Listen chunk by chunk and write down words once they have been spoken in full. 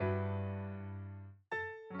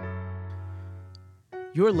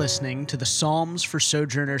You're listening to the Psalms for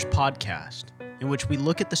Sojourners podcast, in which we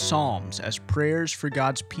look at the Psalms as prayers for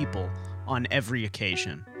God's people on every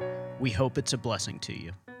occasion. We hope it's a blessing to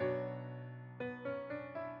you.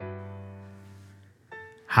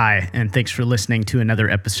 Hi, and thanks for listening to another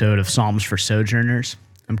episode of Psalms for Sojourners.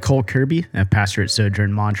 I'm Cole Kirby, a pastor at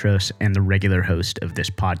Sojourn Montrose and the regular host of this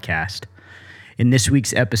podcast. In this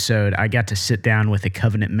week's episode, I got to sit down with a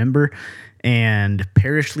covenant member and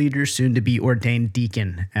parish leader, soon to be ordained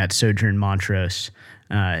deacon at Sojourn Montrose,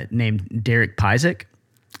 named Derek Pizek.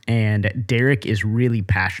 And Derek is really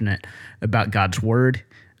passionate about God's word.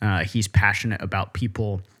 He's passionate about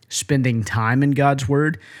people spending time in God's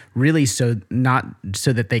word, really not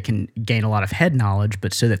so that they can gain a lot of head knowledge,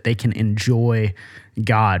 but so that they can enjoy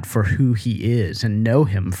God for who he is and know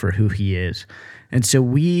him for who he is. And so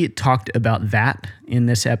we talked about that in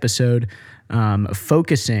this episode,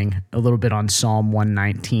 focusing a little bit on Psalm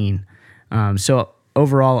 119. So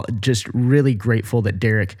overall, just really grateful that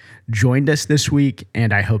Derek joined us this week,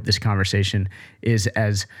 and I hope this conversation is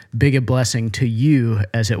as big a blessing to you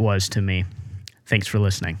as it was to me. Thanks for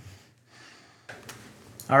listening.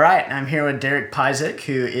 All right, I'm here with Derek Pizek,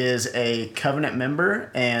 who is a covenant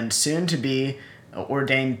member and soon to be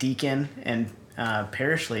ordained deacon and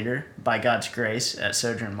parish leader by God's grace at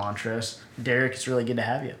Sojourn Montrose. Derek, it's really good to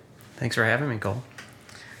have you. Thanks for having me, Cole.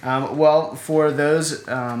 Well, for those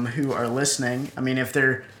who are listening, I mean, if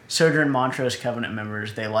they're Sojourn Montrose covenant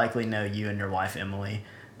members, they likely know you and your wife, Emily.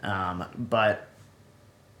 But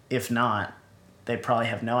if not, they probably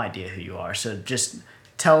have no idea who you are. So just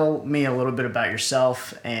tell me a little bit about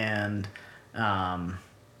yourself and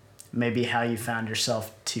maybe how you found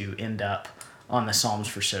yourself to end up on the Psalms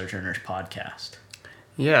for Sojourners podcast.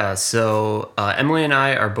 Yeah, so Emily and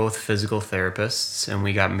I are both physical therapists, and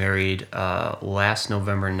we got married last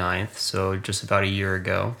November 9th, so just about a year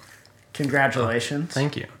ago. Congratulations.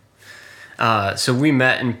 Thank you. So we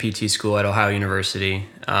met in PT school at Ohio University,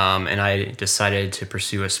 and I decided to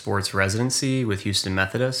pursue a sports residency with Houston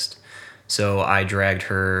Methodist. So I dragged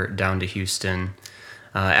her down to Houston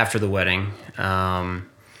after the wedding.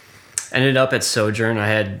 Ended up at Sojourn. I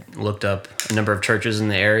had looked up a number of churches in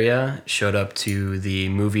the area, showed up to the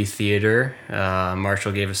movie theater.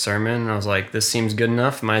 Marshall gave a sermon, and I was like, this seems good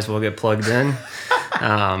enough. Might as well get plugged in.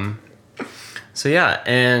 So yeah,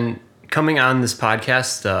 and coming on this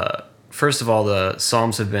podcast, first of all, the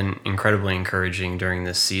Psalms have been incredibly encouraging during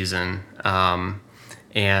this season.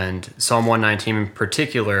 And Psalm 119 in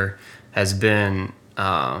particular has been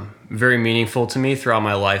very meaningful to me throughout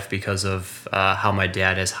my life because of how my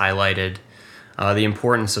dad has highlighted the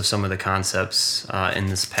importance of some of the concepts in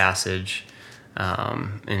this passage,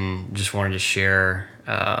 and just wanted to share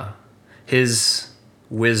his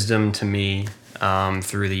wisdom to me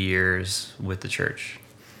through the years with the church.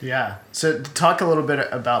 Yeah. So talk a little bit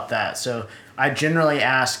about that. So I generally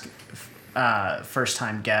ask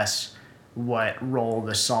first-time guests what role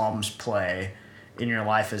the Psalms play in your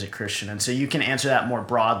life as a Christian. And so you can answer that more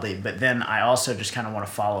broadly, but then I also just kind of want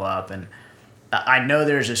to follow up. And I know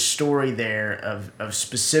there's a story there of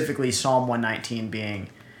specifically Psalm 119 being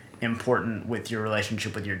important with your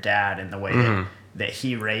relationship with your dad and the way that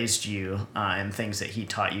he raised you and things that he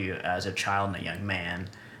taught you as a child and a young man.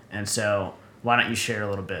 And so why don't you share a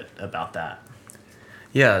little bit about that?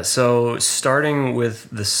 Yeah, so starting with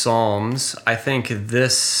the Psalms, I think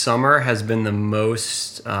this summer has been the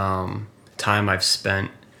most time I've spent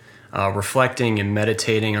reflecting and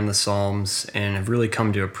meditating on the Psalms, and have really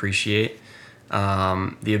come to appreciate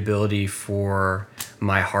the ability for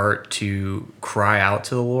my heart to cry out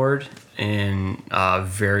to the Lord in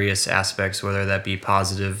various aspects, whether that be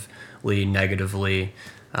positively, negatively,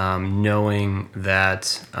 knowing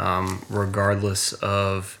that regardless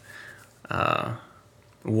of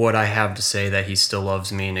what I have to say, that he still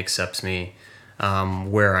loves me and accepts me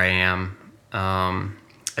where I am.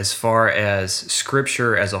 As far as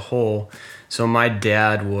scripture as a whole, so my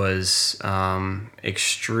dad was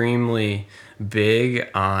extremely big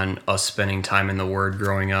on us spending time in the Word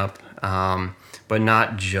growing up, but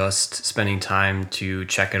not just spending time to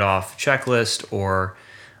check it off checklist or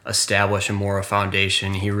establish a moral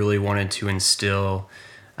foundation. He really wanted to instill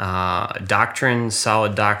doctrines,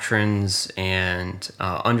 solid doctrines, and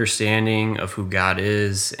understanding of who God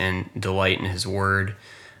is and delight in his Word.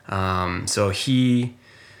 So he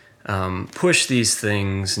push these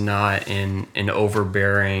things not in an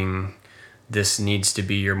overbearing, this needs to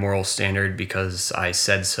be your moral standard because I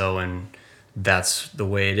said so and that's the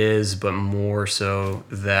way it is, but more so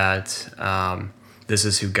that this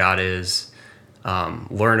is who God is.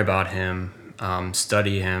 Learn about him,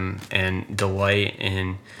 study him and delight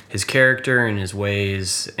in his character and his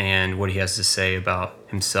ways and what he has to say about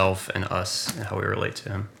himself and us and how we relate to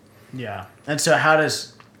him. Yeah. And so how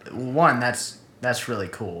does that's really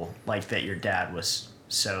cool, like that your dad was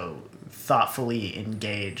so thoughtfully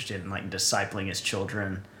engaged in like discipling his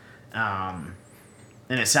children. And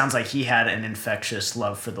it sounds like he had an infectious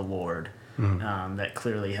love for the Lord that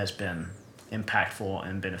clearly has been impactful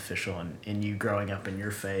and beneficial in you growing up in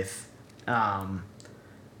your faith.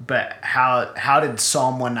 But how did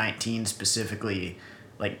Psalm 119 specifically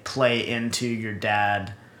like play into your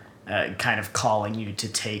dad kind of calling you to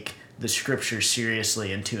take the scripture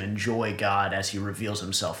seriously and to enjoy God as he reveals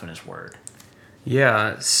himself in his word?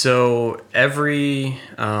 Yeah, so every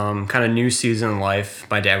kind of new season in life,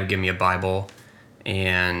 my dad would give me a Bible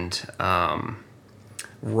and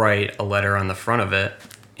write a letter on the front of it,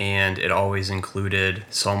 and it always included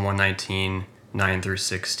Psalm 119, 9 through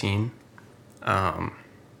 16.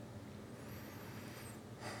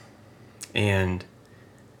 And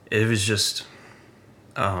it was just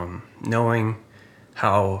knowing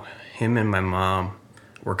how him and my mom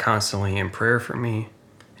were constantly in prayer for me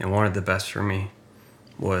and wanted the best for me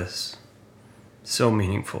was so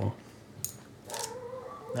meaningful.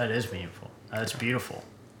 That is meaningful. That's beautiful.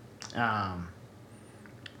 Yeah.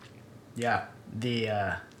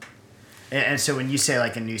 And so when you say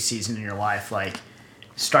like a new season in your life, like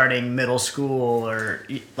starting middle school or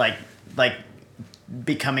like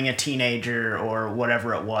becoming a teenager or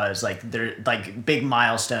whatever it was, like they're like big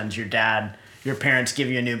milestones, your parents give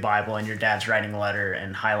you a new Bible and your dad's writing a letter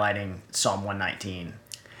and highlighting Psalm 119.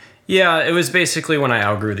 Yeah, it was basically when I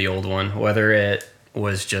outgrew the old one, whether it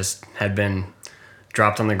was just had been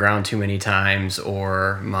dropped on the ground too many times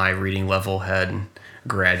or my reading level had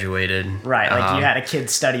graduated. Right, like you had a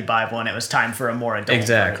kid's study Bible and it was time for a more adult.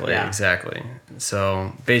 Exactly, exactly.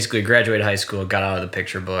 So basically graduated high school, got out of the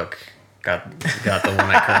picture book, got the one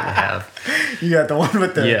I currently have. You got the one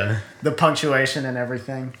with the punctuation and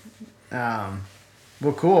everything.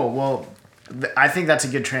 Well, cool. Well, I think that's a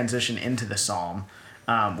good transition into the Psalm,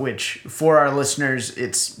 which for our listeners,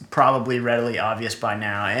 it's probably readily obvious by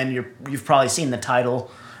now. And you've probably seen the title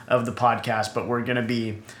of the podcast, but we're going to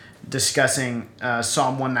be discussing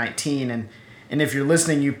Psalm 119. And if you're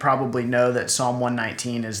listening, you probably know that Psalm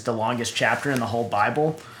 119 is the longest chapter in the whole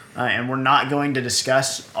Bible. And we're not going to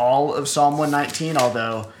discuss all of Psalm 119,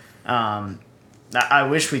 although I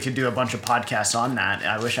wish we could do a bunch of podcasts on that.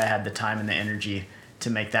 I wish I had the time and the energy to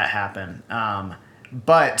make that happen.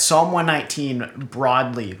 But Psalm 119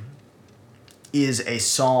 broadly is a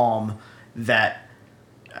psalm that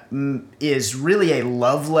is really a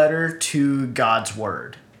love letter to God's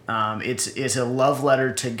word. It's a love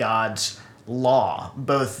letter to God's law,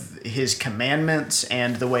 both his commandments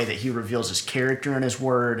and the way that he reveals his character in his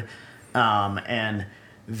word. And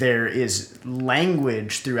there is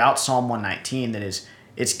language throughout Psalm 119 that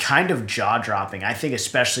it's kind of jaw-dropping, I think,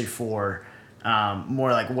 especially for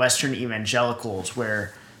more like Western evangelicals,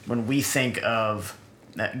 where when we think of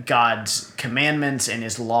God's commandments and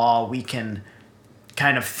his law, we can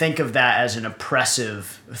kind of think of that as an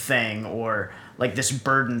oppressive thing or like this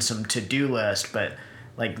burdensome to-do list. But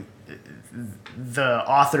like the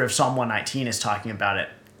author of Psalm 119 is talking about it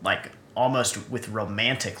like almost with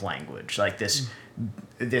romantic language, like this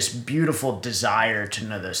beautiful desire to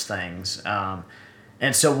know those things.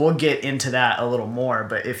 And so we'll get into that a little more.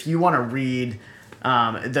 But if you want to read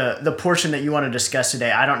the portion that you want to discuss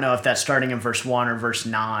today, I don't know if that's starting in verse 1 or verse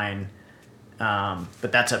 9,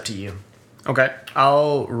 but that's up to you. Okay,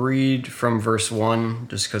 I'll read from verse 1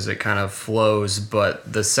 just because it kind of flows,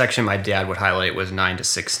 but the section my dad would highlight was 9 to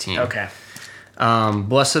 16. Okay.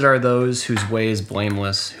 Blessed are those whose way is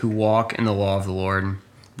blameless, who walk in the law of the Lord.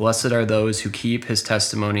 Blessed are those who keep his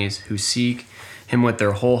testimonies, who seek him with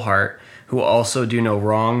their whole heart, who also do no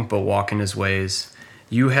wrong but walk in his ways.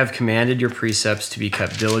 You have commanded your precepts to be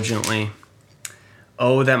kept diligently.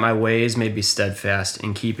 Oh, that my ways may be steadfast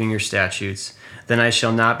in keeping your statutes. Then I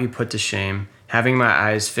shall not be put to shame. Having my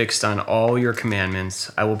eyes fixed on all your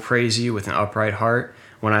commandments, I will praise you with an upright heart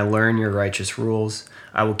when I learn your righteous rules.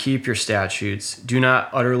 I will keep your statutes. Do not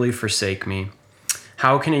utterly forsake me.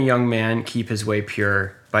 How can a young man keep his way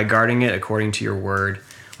pure? By guarding it according to your word.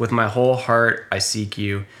 With my whole heart I seek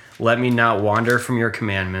you. Let me not wander from your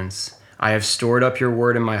commandments. I have stored up your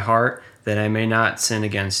word in my heart, that I may not sin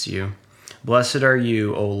against you. Blessed are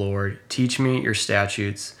you, O Lord. Teach me your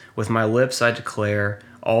statutes. With my lips I declare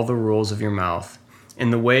all the rules of your mouth.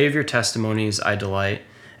 In the way of your testimonies I delight,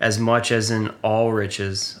 as much as in all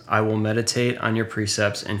riches. I will meditate on your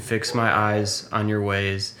precepts and fix my eyes on your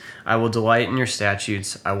ways. I will delight in your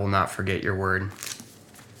statutes. I will not forget your word.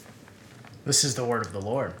 This is the word of the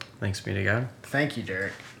Lord. Thanks be to God. Thank you,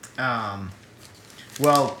 Derek.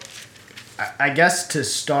 Well, I guess to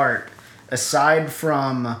start, aside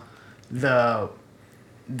from the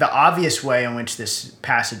obvious way in which this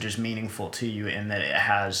passage is meaningful to you, in that it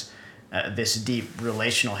has this deep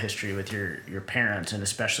relational history with your parents and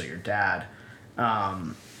especially your dad,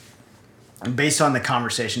 based on the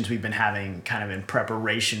conversations we've been having kind of in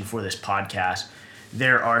preparation for this podcast,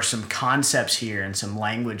 there are some concepts here and some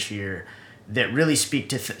language here that really speak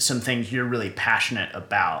to some things you're really passionate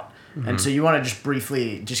about. Mm-hmm. And so you want to just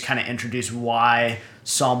briefly just kind of introduce why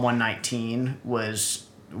Psalm 119 was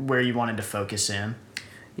where you wanted to focus in.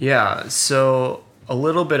 Yeah, so a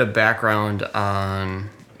little bit of background on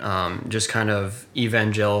just kind of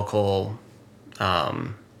evangelical,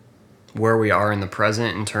 where we are in the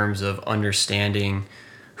present in terms of understanding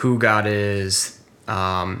who God is,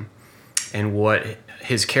 and what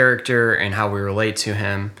his character and how we relate to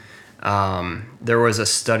him. There was a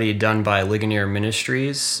study done by Ligonier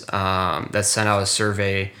Ministries that sent out a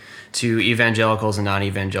survey to evangelicals and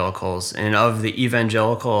non-evangelicals. And of the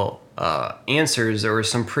evangelical answers, there were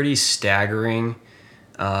some pretty staggering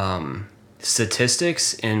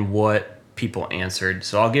statistics in what people answered.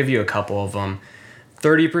 So I'll give you a couple of them.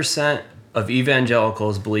 30% of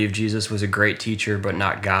evangelicals believe Jesus was a great teacher but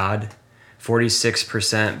not God.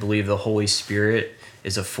 46% believe the Holy Spirit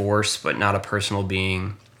is a force but not a personal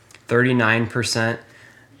being. 39%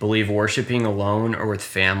 believe worshiping alone or with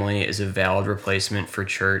family is a valid replacement for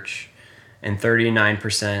church. And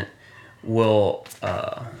 39% will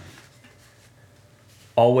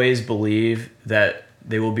always believe that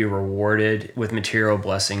they will be rewarded with material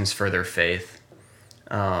blessings for their faith.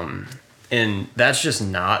 And that's just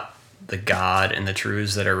not the God and the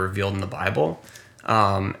truths that are revealed in the Bible.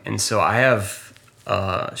 And so I have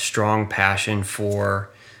a strong passion for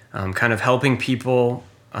kind of helping people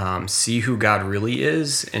see who God really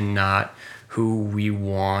is and not who we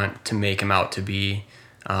want to make him out to be,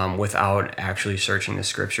 without actually searching the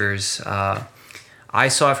scriptures. I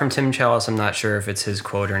saw it from Tim Challis. I'm not sure if it's his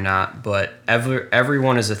quote or not, but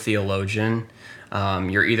everyone is a theologian.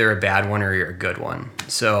 You're either a bad one or you're a good one.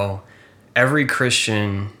 So every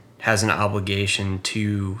Christian has an obligation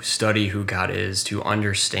to study who God is, to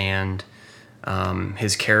understand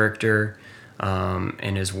his character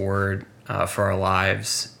and his word for our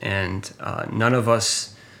lives. And none of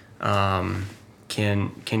us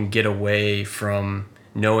can get away from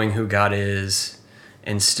knowing who God is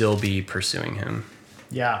and still be pursuing him.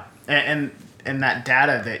 Yeah, and that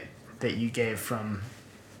data that you gave from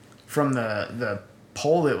the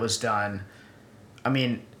poll that was done, I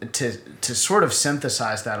mean, to sort of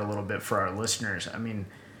synthesize that a little bit for our listeners, I mean,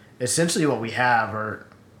 essentially what we have are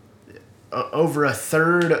over a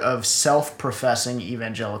third of self-professing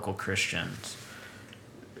evangelical Christians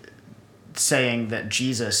saying that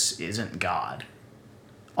Jesus isn't God.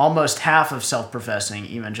 Almost half of self-professing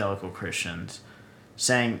evangelical Christians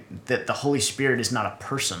saying that the Holy Spirit is not a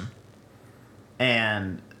person.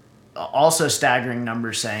 And also staggering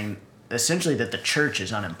numbers saying essentially that the church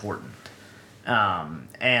is unimportant.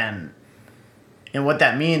 And what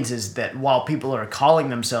that means is that while people are calling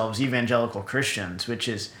themselves evangelical Christians, which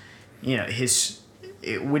is,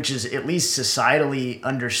 which is at least societally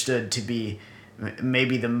understood to be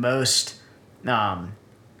maybe the most, to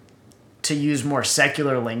use more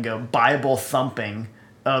secular lingo, Bible thumping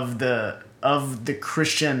of the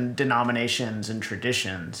Christian denominations and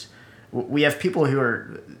traditions, we have people who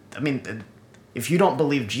are, I mean, if you don't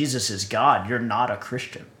believe Jesus is God, you're not a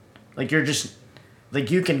Christian. Like, you're just, like,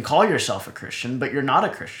 you can call yourself a Christian, but you're not a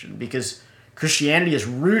Christian because Christianity is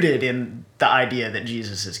rooted in the idea that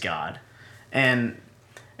Jesus is God. And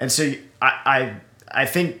so I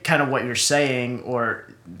think kind of what you're saying,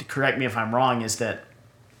 or correct me if I'm wrong, is that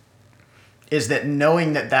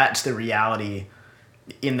knowing that that's the reality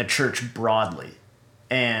in the church broadly,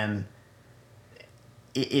 and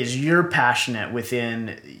is you're passionate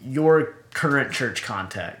within your current church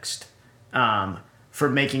context for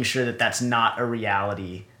making sure that that's not a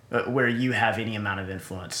reality where you have any amount of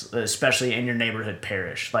influence, especially in your neighborhood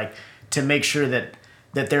parish, like to make sure that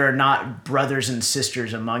there are not brothers and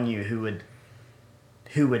sisters among you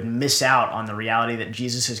who would miss out on the reality that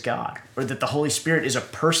Jesus is God, or that the Holy Spirit is a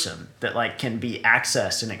person that like can be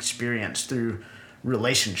accessed and experienced through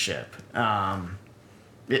relationship.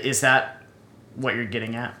 Is that what you're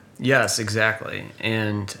getting at? Yes, exactly.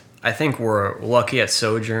 And I think we're lucky at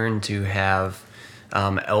Sojourn to have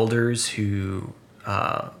elders who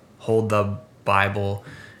hold the Bible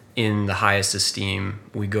in the highest esteem.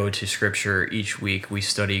 We go to Scripture each week. We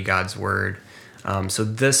study God's Word. So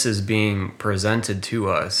this is being presented to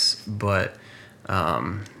us, but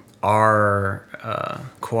our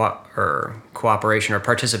cooperation or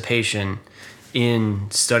participation in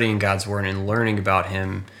studying God's Word and learning about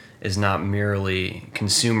Him is not merely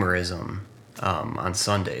consumerism on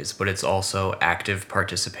Sundays, but it's also active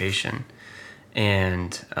participation.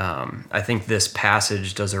 And I think this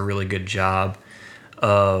passage does a really good job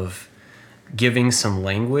of giving some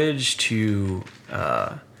language to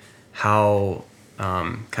how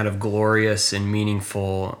kind of glorious and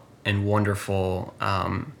meaningful and wonderful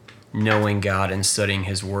knowing God and studying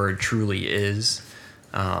His Word truly is,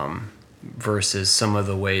 versus some of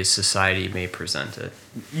the ways society may present it.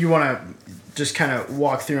 You want to just kind of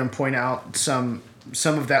walk through and point out some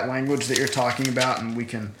of that language that you're talking about, and we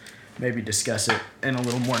can maybe discuss it in a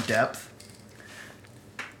little more depth?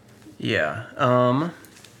 Yeah.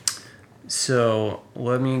 So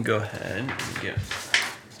let me go ahead and get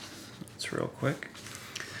this real quick.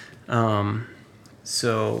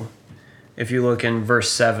 So if you look in verse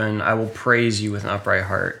 7, I will praise you with an upright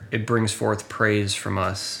heart. It brings forth praise from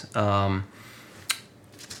us.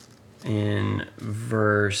 In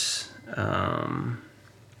verse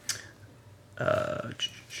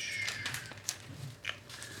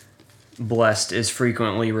blessed is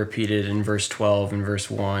frequently repeated in verse 12, in verse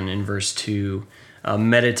 1, in verse 2.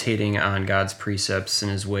 Meditating on God's precepts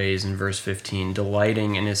and His ways in verse 15.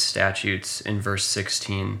 Delighting in His statutes in verse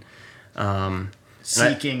 16.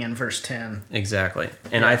 Seeking in verse 10. Exactly.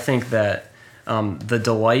 And I think that the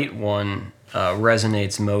delight one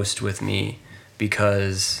resonates most with me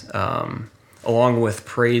because along with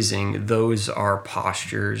praising, those are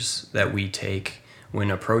postures that we take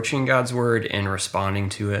when approaching God's Word and responding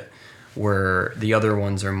to it, where the other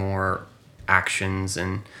ones are more actions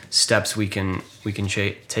and steps we can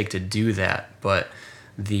take to do that. But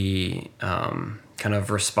the kind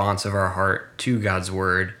of response of our heart to God's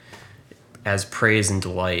Word as praise and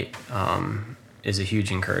delight is a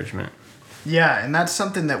huge encouragement. Yeah, and that's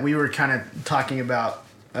something that we were kind of talking about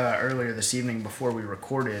earlier this evening before we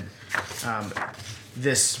recorded.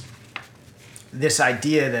 This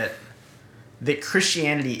idea that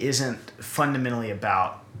Christianity isn't fundamentally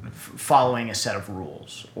about following a set of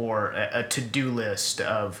rules or a to-do list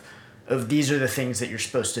of these are the things that you're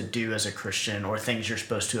supposed to do as a Christian or things you're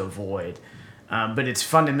supposed to avoid. But it's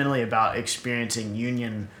fundamentally about experiencing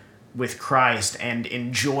union with Christ and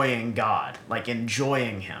enjoying God, like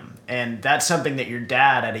enjoying Him. And that's something that your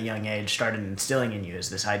dad at a young age started instilling in you, is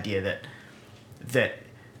this idea that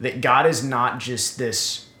God is not just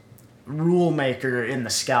this rule maker in the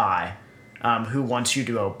sky who wants you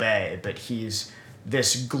to obey, but He's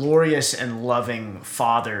this glorious and loving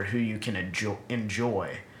Father who you can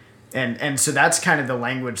enjoy. And so that's kind of the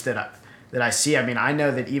language that I see. I mean, I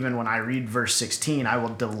know that even when I read verse 16, I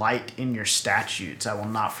will delight in your statutes. I will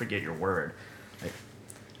not forget your word. Like,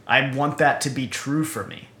 I want that to be true for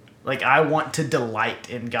me. Like, I want to delight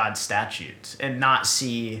in God's statutes and not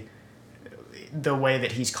see the way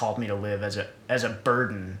that He's called me to live as a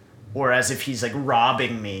burden, or as if He's like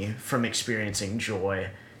robbing me from experiencing joy.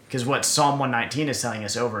 Because what Psalm 119 is telling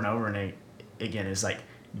us over and over and again is like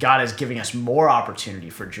God is giving us more opportunity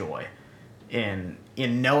for joy in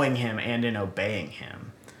knowing Him and in obeying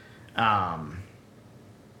Him. And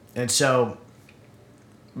so,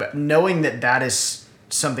 but knowing that is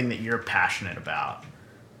something that you're passionate about,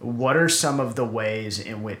 what are some of the ways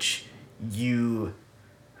in which you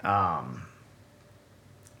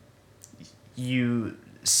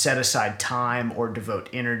set aside time or devote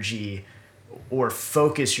energy or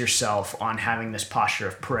focus yourself on having this posture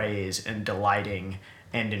of praise and delighting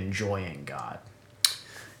and enjoying God?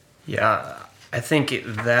 Yeah, I think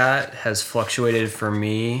that has fluctuated for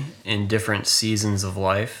me in different seasons of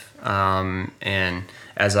life. And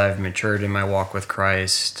as I've matured in my walk with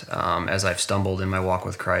Christ, as I've stumbled in my walk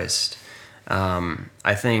with Christ,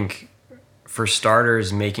 I think for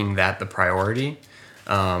starters, making that the priority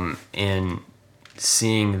and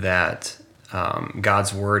seeing that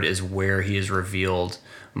God's Word is where He is revealed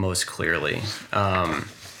most clearly.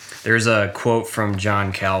 There's a quote from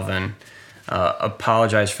John Calvin.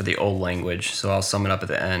 Apologize for the old language, so I'll sum it up at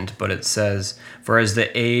the end. But it says, "For as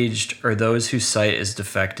the aged or those whose sight is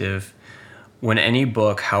defective, when any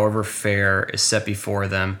book, however fair, is set before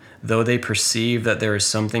them, though they perceive that there is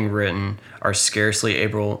something written, are scarcely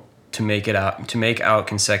able to make out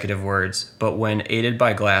consecutive words, but when aided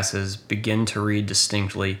by glasses begin to read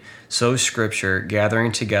distinctly, so Scripture,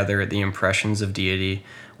 gathering together the impressions of deity,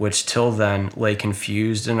 which till then lay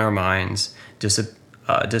confused in our minds,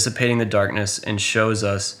 dissipating the darkness, and shows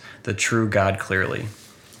us the true God clearly."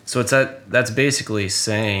 So that's basically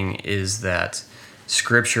saying is that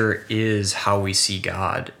Scripture is how we see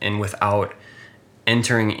God, and without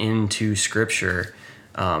entering into Scripture,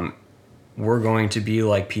 we're going to be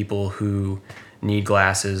like people who need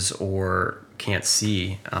glasses or can't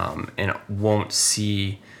see, and won't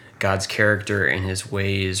see God's character and his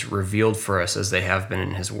ways revealed for us as they have been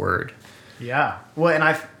in his word. Yeah. Well, and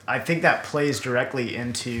I think that plays directly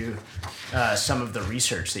into some of the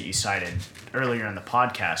research that you cited earlier in the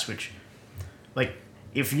podcast, which, like,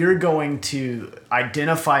 if you're going to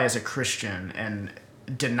identify as a Christian and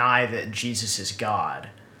deny that Jesus is God,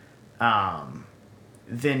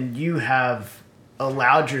 then you have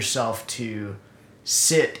allowed yourself to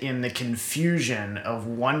sit in the confusion of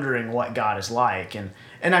wondering what God is like. And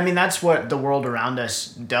I mean, that's what the world around us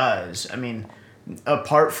does. I mean,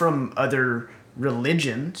 apart from other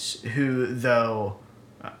religions who, though,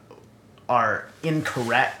 are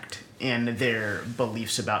incorrect in their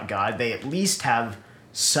beliefs about God, they at least have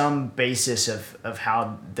some basis of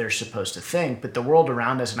how they're supposed to think. But the world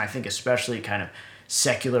around us, and I think especially kind of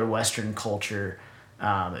secular Western culture,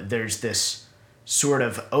 there's this sort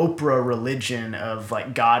of Oprah religion of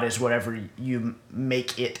like God is whatever you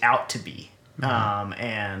make it out to be.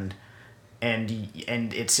 And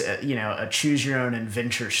it's a choose your own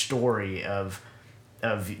adventure story of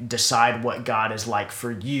decide what God is like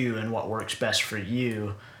for you and what works best for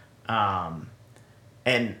you. And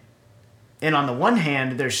on the one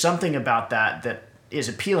hand, there's something about that is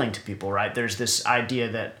appealing to people, right? There's this idea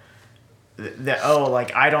that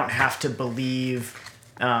like I don't have to believe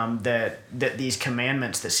that these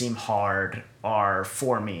commandments that seem hard are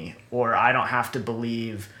for me, or I don't have to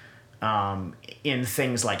believe in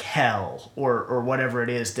things like hell or whatever it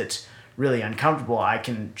is that's really uncomfortable. I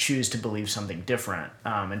can choose to believe something different,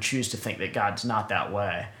 and choose to think that God's not that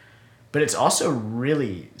way. But it's also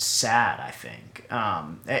really sad, I think,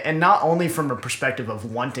 and not only from a perspective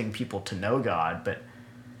of wanting people to know God, but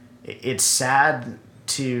it's sad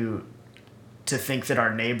to think that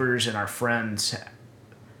our neighbors and our friends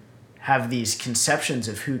have these conceptions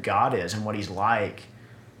of who God is and what he's like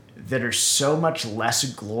that are so much less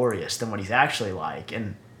glorious than what he's actually like.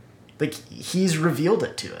 And like, he's revealed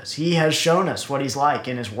it to us. He has shown us what he's like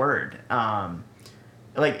in his word.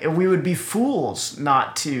 Like, we would be fools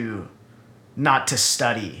not to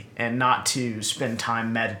study and not to spend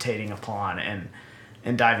time meditating upon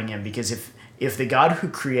and diving in, because if the God who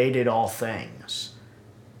created all things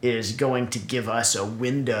is going to give us a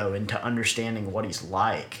window into understanding what he's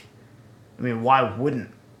like, I mean, why wouldn't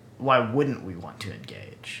we want to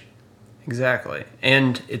engage? Exactly.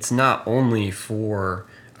 And it's not only for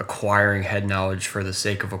acquiring head knowledge for the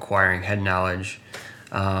sake of acquiring head knowledge.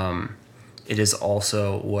 It is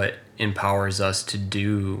also what empowers us to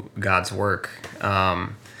do God's work. A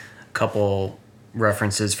couple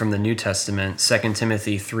references from the New Testament, 2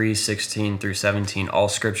 Timothy 3:16 through 17. All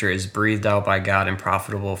scripture is breathed out by God and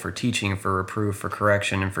profitable for teaching, for reproof, for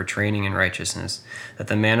correction, and for training in righteousness, that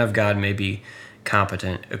the man of God may be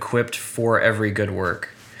competent, equipped for every good work.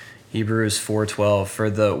 Hebrews 4:12. For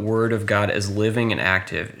the word of God is living and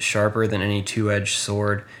active, sharper than any two-edged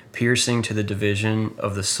sword, piercing to the division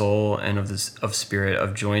of the soul and of spirit,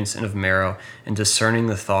 of joints and of marrow, and discerning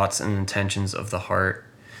the thoughts and intentions of the heart.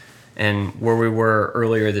 And where we were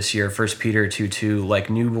earlier this year, 1 Peter 2:2, like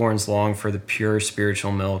newborns long for the pure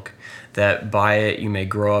spiritual milk, that by it you may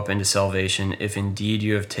grow up into salvation, if indeed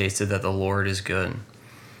you have tasted that the Lord is good.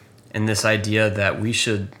 And this idea that we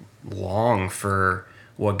should long for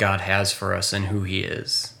what God has for us and who he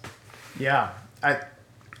is. Yeah.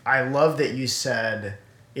 I love that you said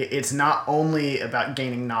it's not only about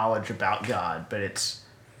gaining knowledge about God, but it's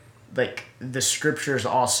like the scriptures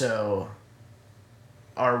also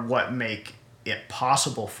are what make it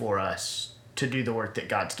possible for us to do the work that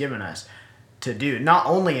God's given us to do. Not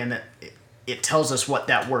only in that it tells us what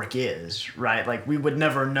that work is, right? Like, we would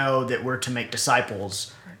never know that we're to make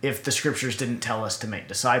disciples if the scriptures didn't tell us to make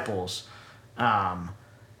disciples.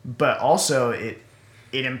 But also it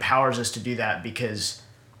empowers us to do that because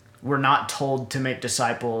we're not told to make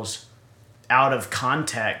disciples out of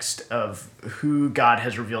context of who God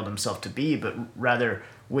has revealed himself to be, but rather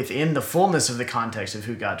within the fullness of the context of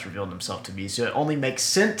who God's revealed himself to be. So it only makes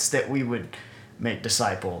sense that we would make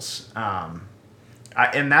disciples.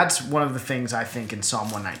 And that's one of the things I think in Psalm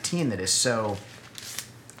 119 that is so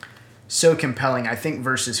compelling. I think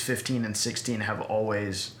verses 15 and 16 have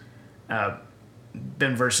always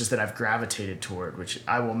been verses that I've gravitated toward, which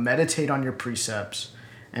I will meditate on your precepts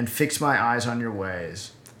and fix my eyes on your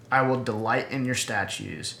ways. I will delight in your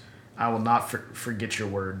statutes. I will not forget your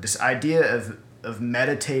word. This idea of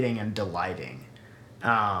meditating and delighting,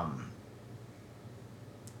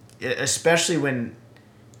 especially when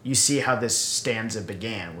you see how this stanza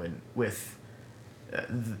began with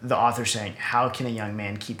the author saying, how can a young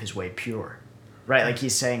man keep his way pure? right? Like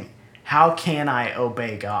he's saying, how can I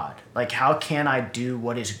obey God? Like, how can I do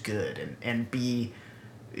what is good and be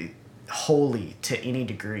holy to any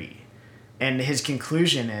degree? And his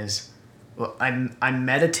conclusion is, well, I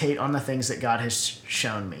meditate on the things that God has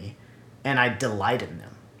shown me, and I delight in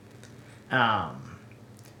them.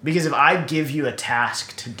 Because if I give you a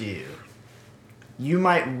task to do, you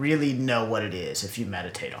might really know what it is if you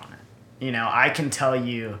meditate on it. You know, I can tell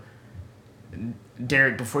you,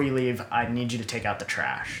 Derek, before you leave, I need you to take out the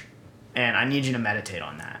trash. And I need you to meditate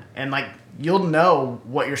on that. And like, you'll know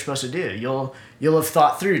what you're supposed to do. You'll have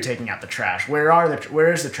thought through taking out the trash.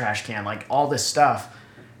 Where is the trash can? Like all this stuff.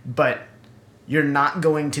 But you're not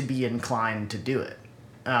going to be inclined to do it.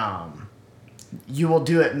 You will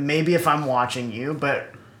do it maybe if I'm watching you,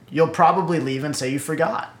 but you'll probably leave and say you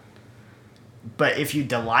forgot. But if you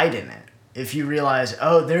delight in it, if you realize,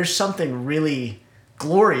 oh, there's something really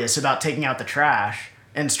glorious about taking out the trash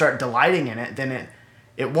and start delighting in it, then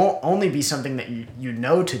it won't only be something that you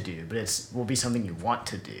know to do, but it will be something you want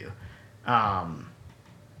to do. And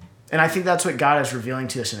I think that's what God is revealing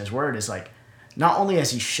to us in his word is like, not only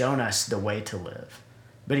has he shown us the way to live,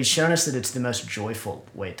 but he's shown us that it's the most joyful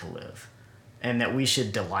way to live and that we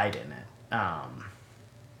should delight in it.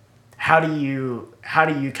 How do you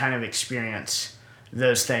kind of experience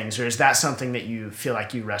those things? Or is that something that you feel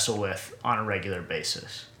like you wrestle with on a regular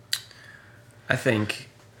basis? I think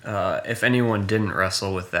if anyone didn't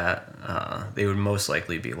wrestle with that, they would most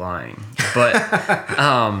likely be lying. But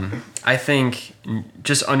I think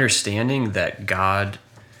just understanding that God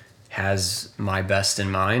has my best in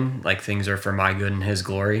mind, like things are for my good and his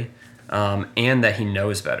glory, and that he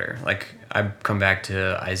knows better. Like I come back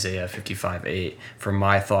to Isaiah 55:8, for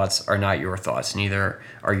my thoughts are not your thoughts, neither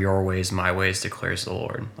are your ways my ways, declares the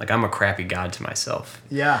Lord. Like I'm a crappy God to myself.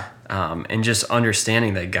 Yeah. And just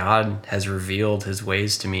understanding that God has revealed his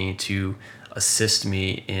ways to me to assist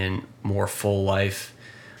me in more full life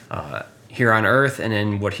here on earth and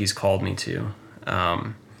in what he's called me to.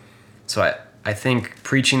 So I think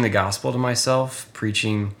preaching the gospel to myself,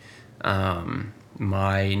 preaching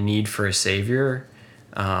my need for a savior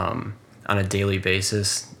on a daily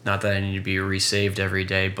basis, not that I need to be resaved every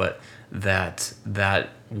day, but that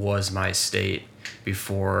was my state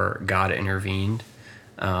before God intervened.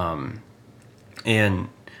 And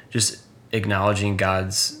just acknowledging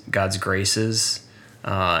God's graces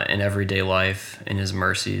in everyday life and his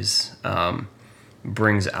mercies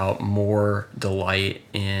brings out more delight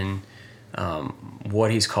in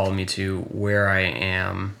what he's called me to, where I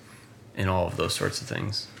am, and all of those sorts of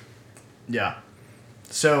things. Yeah.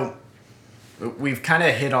 So we've kind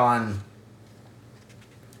of hit on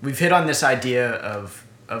this idea of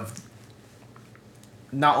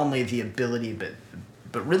not only the ability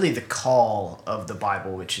but really the call of the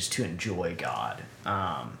Bible, which is to enjoy God.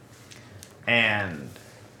 And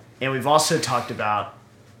we've also talked about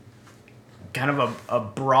kind of a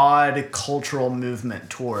broad cultural movement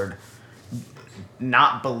toward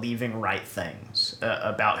not believing right things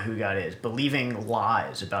about who God is, believing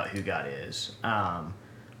lies about who God is,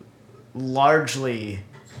 largely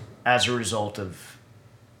as a result of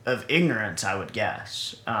ignorance, I would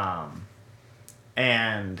guess.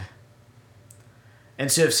 And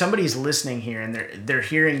so if somebody's listening here and they're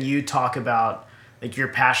hearing you talk about like your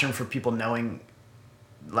passion for people knowing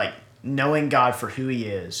God for who he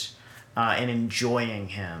is, and enjoying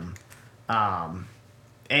him,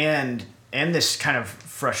 and this kind of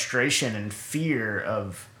frustration and fear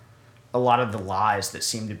of a lot of the lies that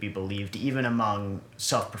seem to be believed even among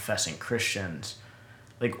self-professing Christians,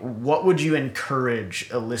 like what would you encourage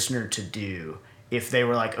a listener to do if they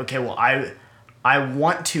were like, okay, well, I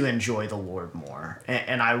want to enjoy the Lord more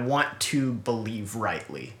and I want to believe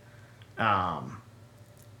rightly, but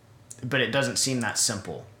it doesn't seem that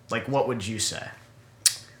simple. Like, what would you say?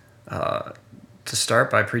 To start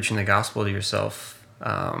by preaching the gospel to yourself.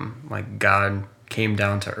 Like God came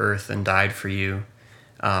down to earth and died for you.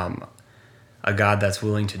 A God that's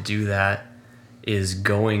willing to do that is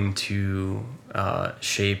going to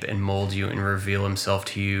shape and mold you and reveal himself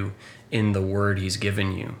to you in the word he's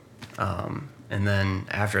given you. And then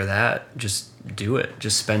after that, just do it.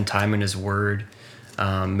 Just spend time in his word,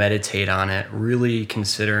 meditate on it, really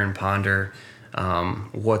consider and ponder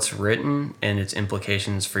what's written and its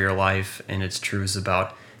implications for your life and its truths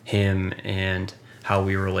about him and how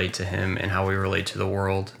we relate to him and how we relate to the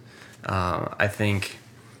world. I think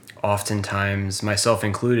oftentimes, myself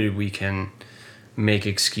included, we can make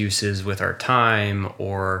excuses with our time,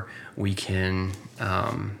 or we can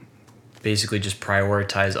basically just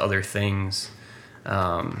prioritize other things.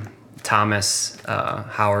 Thomas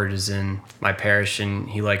Howard is in my parish, and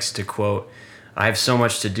he likes to quote I have so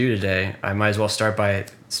much to do today. I might as well start by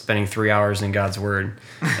spending 3 hours in God's Word.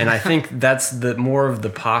 And I think that's the more of the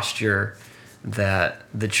posture that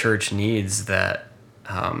the church needs, that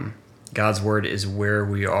God's Word is where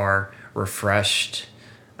we are refreshed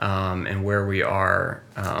and where we are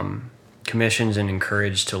commissioned and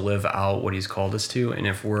encouraged to live out what He's called us to. And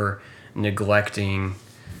if we're neglecting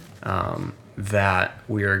that,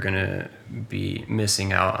 we are going to be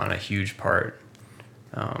missing out on a huge part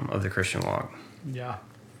of the Christian walk. Yeah.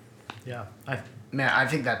 I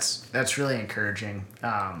think that's really encouraging.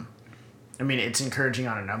 I mean, it's encouraging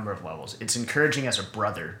on a number of levels. It's encouraging as a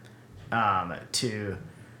brother to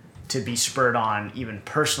be spurred on even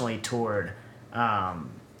personally toward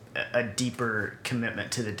a deeper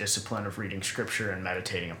commitment to the discipline of reading Scripture and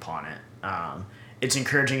meditating upon it. It's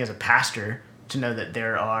encouraging as a pastor to know that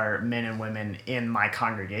there are men and women in my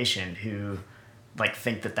congregation who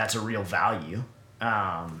think that that's a real value.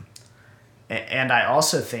 And I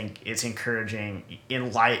also think it's encouraging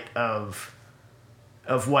in light of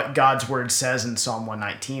what God's Word says in Psalm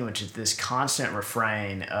 119, which is this constant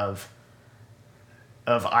refrain of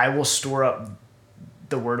I will store up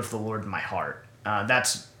the word of the Lord in my heart.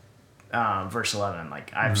 That's verse 11.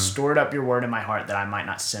 I've stored up your word in my heart that I might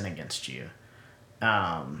not sin against you.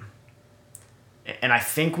 And I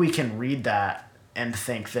think we can read that and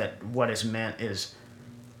think that what is meant is,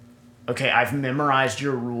 okay, I've memorized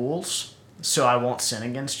your rules, so I won't sin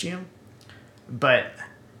against you. But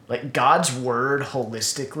God's word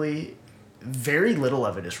holistically, very little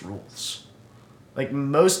of it is rules.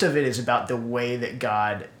 Most of it is about the way that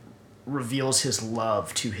God reveals his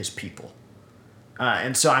love to his people.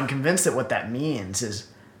 And so I'm convinced that what that means is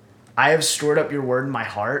I have stored up your word in my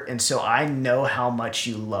heart, and so I know how much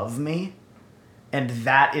you love me, and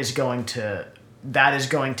that is going to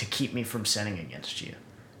keep me from sinning against you,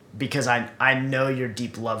 because I know your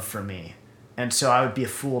deep love for me, and so I would be a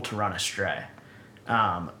fool to run astray.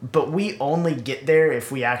 But we only get there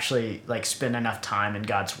if we actually spend enough time in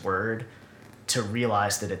God's word to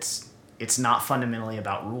realize that it's not fundamentally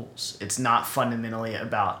about rules. It's not fundamentally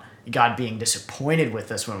about God being disappointed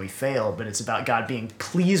with us when we fail, but it's about God being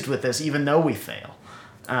pleased with us even though we fail.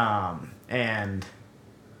 And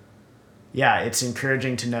yeah, it's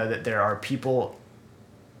encouraging to know that there are people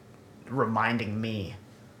reminding me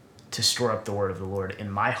to store up the word of the Lord in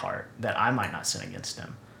my heart, that I might not sin against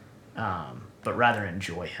him, but rather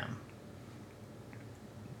enjoy him.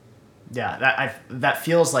 Yeah, that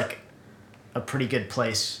feels like a pretty good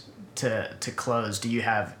place to close. Do you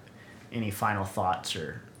have any final thoughts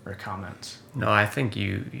or comments? No, I think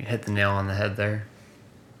you hit the nail on the head there.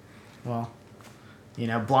 Well,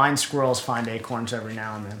 blind squirrels find acorns every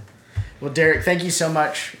now and then. Well, Derek, thank you so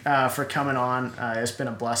much for coming on. It's been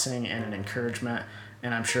a blessing and an encouragement,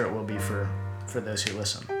 and I'm sure it will be for those who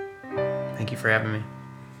listen. Thank you for having me.